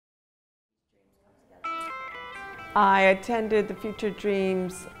I attended the Future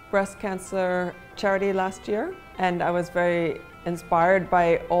Dreams breast cancer charity last year, and I was very inspired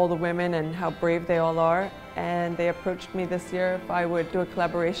by all the women and how brave they all are. And they approached me this year if I would do a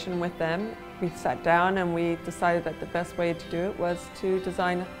collaboration with them. We sat down and we decided that the best way to do it was to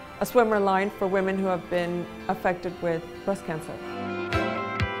design a swimwear line for women who have been affected with breast cancer.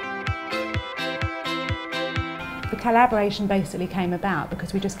 The collaboration basically came about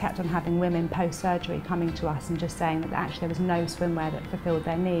because we just kept on having women post-surgery coming to us and just saying that actually there was no swimwear that fulfilled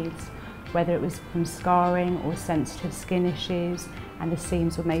their needs, whether it was from scarring or sensitive skin issues and the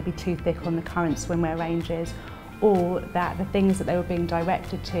seams were maybe too thick on the current swimwear ranges, or that the things that they were being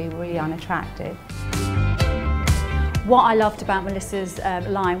directed to were really unattractive. What I loved about Melissa's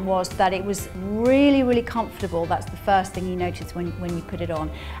line was that it was really, really comfortable. That's the first thing you notice when you put it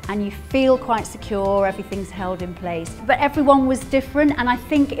on. And you feel quite secure, everything's held in place. But everyone was different, and I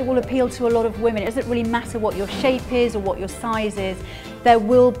think it will appeal to a lot of women. It doesn't really matter what your shape is or what your size is. There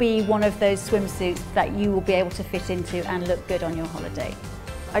will be one of those swimsuits that you will be able to fit into and look good on your holiday.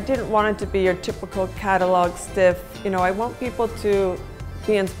 I didn't want it to be your typical catalog stiff. You know, I want people to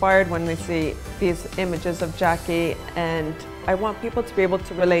be inspired when they see these images of Jackie, and I want people to be able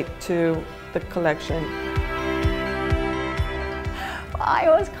to relate to the collection. I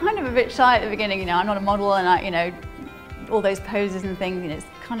was kind of a bit shy at the beginning, you know, I'm not a model and all those poses and things, it's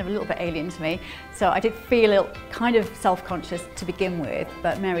kind of a little bit alien to me. So I did feel kind of self-conscious to begin with,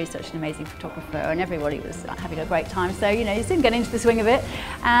 but Mary's such an amazing photographer and everybody was having a great time. So, you soon get into the swing of it,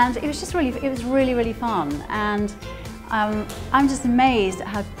 and it was just really, really fun. And I'm just amazed at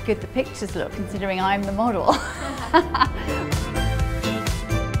how good the pictures look, considering I'm the model.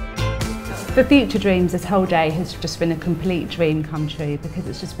 For Future Dreams, this whole day has just been a complete dream come true because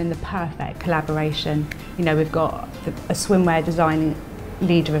it's just been the perfect collaboration. We've got a swimwear design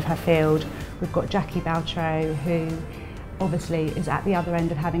leader of her field. We've got Jackie Baltro, who obviously is at the other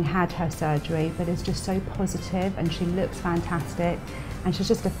end of having had her surgery, but is just so positive and she looks fantastic. And she's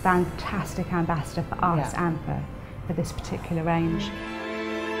just a fantastic ambassador for us and for this particular range.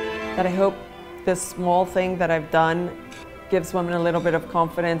 That I hope this small thing that I've done gives women a little bit of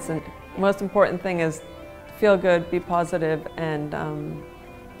confidence, and the most important thing is feel good, be positive, and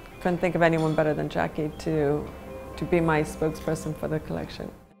couldn't think of anyone better than Jackie to be my spokesperson for the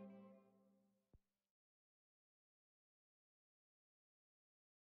collection.